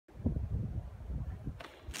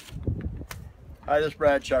Hi, this is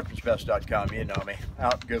Brad, sharpensbest.com. You know me,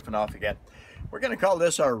 out goofing off again. We're going to call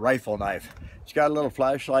this our rifle knife. It's got a little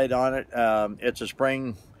flashlight on it. It's a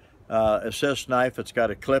spring assist knife. It's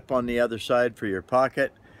got a clip on the other side for your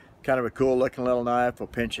pocket. Kind of a cool looking little knife. We'll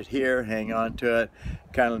pinch it here, hang on to it.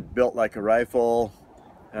 Kind of built like a rifle,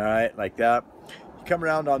 all right, like that. You come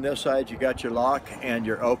around on this side, you got your lock and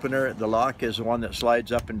your opener. The lock is the one that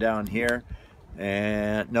slides up and down here.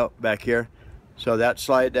 And nope, back here. So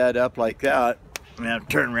slide that up like that. Now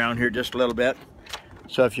turn around here just a little bit.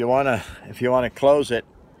 So if you wanna close it,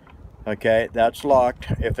 okay, that's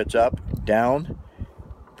locked. If it's up, down,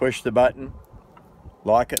 push the button,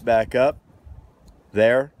 lock it back up.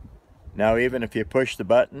 There. Now even if you push the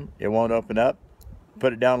button, it won't open up.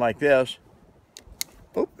 Put it down like this.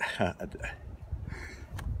 Oop.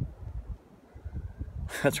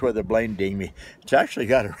 That's where the blade dinged me. It's actually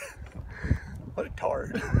got a what a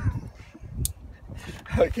tard.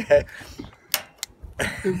 Okay.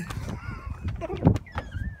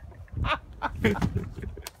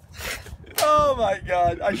 Oh my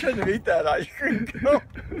God, I shouldn't have eaten that ice cream cone.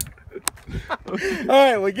 All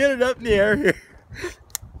right, we'll get it up in the air here.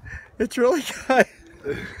 It's really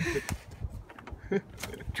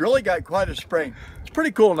got quite a spring. It's a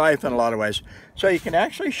pretty cool knife in a lot of ways. So you can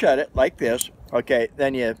actually shut it like this. Okay,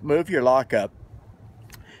 then you move your lock up.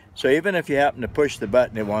 So even if you happen to push the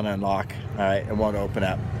button, it won't unlock. All right, it won't open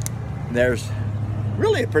up. There's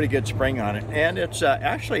really a pretty good spring on it, and it's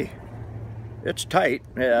actually, it's tight.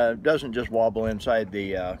 It doesn't just wobble inside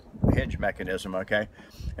the hinge mechanism, okay?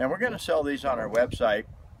 And we're gonna sell these on our website,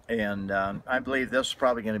 and I believe this is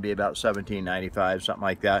probably gonna be about $17.95, something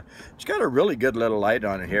like that. It's got a really good little light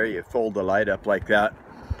on it here. You fold the light up like that,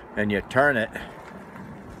 and you turn it,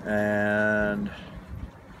 and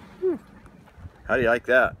whew, how do you like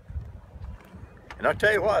that? And I'll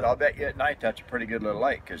tell you what, I'll bet you at night that's a pretty good little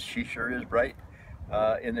light, because she sure is bright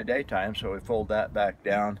in the daytime. So we fold that back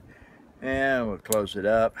down and we'll close it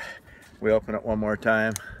up. We open it one more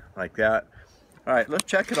time like that. All right, let's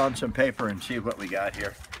check it on some paper and see what we got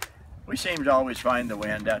here. We seem to always find the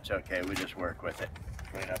wind. That's okay, we just work with it.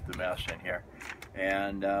 Clean up the mess in here.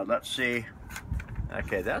 And let's see.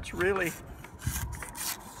 Okay, that's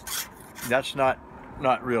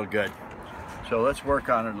not real good. So let's work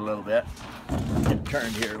on it a little bit. Get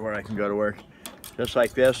turned here where I can go to work. Just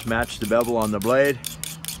like this, match the bevel on the blade.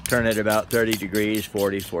 Turn it about 30 degrees,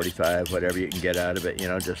 40, 45, whatever you can get out of it, you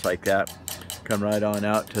know, just like that. Come right on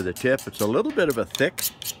out to the tip. It's a little bit of a thick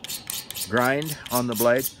grind on the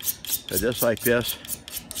blade. So just like this,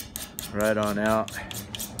 right on out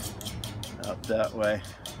that way.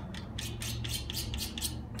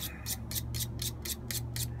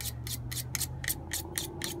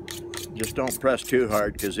 Just don't press too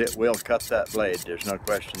hard, because it will cut that blade. There's no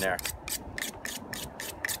question there.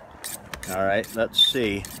 All right, let's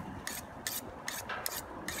see.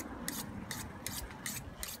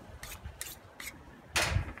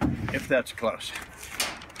 If that's close.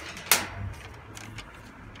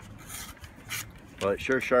 Well, it's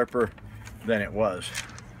sure sharper than it was.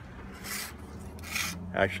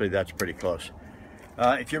 Actually, that's pretty close.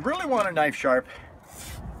 If you really want a knife sharp,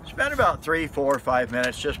 spend about 3, 4, 5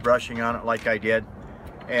 minutes just brushing on it like I did.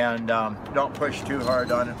 And don't push too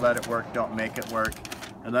hard on it. Let it work. Don't make it work.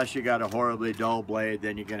 Unless you got a horribly dull blade,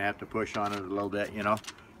 then you're going to have to push on it a little bit, you know.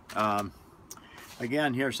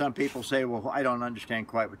 Again, here some people say, well, I don't understand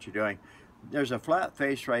quite what you're doing. There's a flat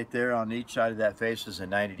face right there. On each side of that face is a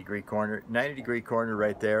 90-degree corner. 90-degree corner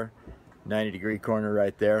right there. 90-degree corner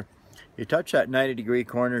right there. You touch that 90-degree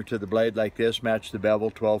corner to the blade like this, match the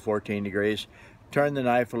bevel 12, 14 degrees. Turn the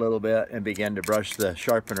knife a little bit and begin to brush the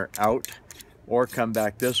sharpener out, or come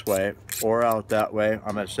back this way or out that way.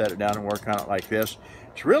 I'm going to set it down and work on it like this.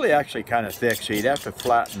 It's really actually kind of thick, so you'd have to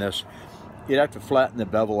flatten this. You'd have to flatten the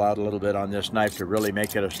bevel out a little bit on this knife to really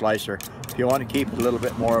make it a slicer. If you want to keep it a little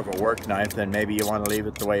bit more of a work knife, then maybe you want to leave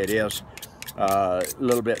it the way it is. A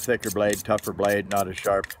little bit thicker blade, tougher blade, not as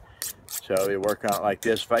sharp. So you work on it like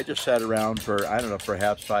this. If I just sat around for, I don't know,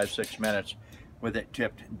 perhaps 5, 6 minutes with it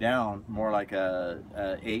tipped down, more like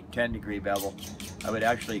a 8, 10 degree bevel, I would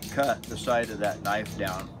actually cut the side of that knife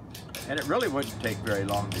down. And it really wouldn't take very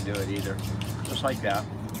long to do it either. Just like that.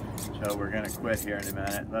 So we're going to quit here in a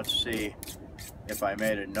minute. Let's see if I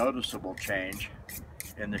made a noticeable change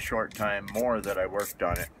in the short time more that I worked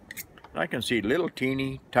on it. I can see little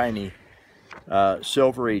teeny tiny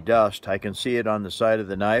silvery dust. I can see it on the side of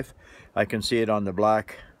the knife. I can see it on the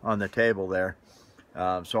black on the table there.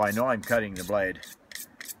 So I know I'm cutting the blade.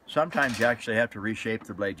 Sometimes you actually have to reshape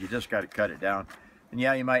the blade. You just got to cut it down. And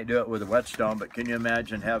yeah, you might do it with a whetstone, but can you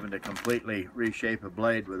imagine having to completely reshape a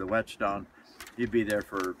blade with a whetstone? you'd be there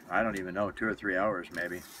for, I don't even know, 2 or 3 hours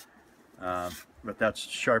maybe. But that's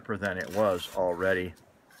sharper than it was already.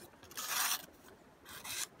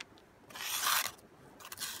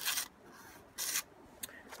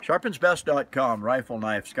 Sharpensbest.com rifle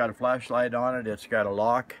knife. It's got a flashlight on it. It's got a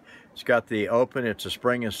lock. It's got the open. It's a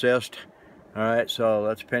spring assist. All right, so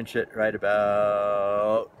let's pinch it right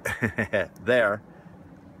about there.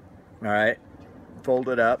 All right, fold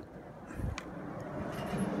it up.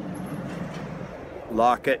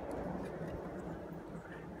 Lock it.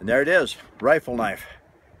 And there it is, rifle knife.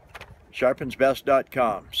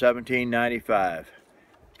 Sharpensbest.com, $17.95.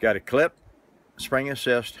 It's got a clip, spring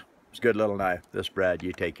assist. It's a good little knife. This is Brad.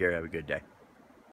 You take care. Have a good day.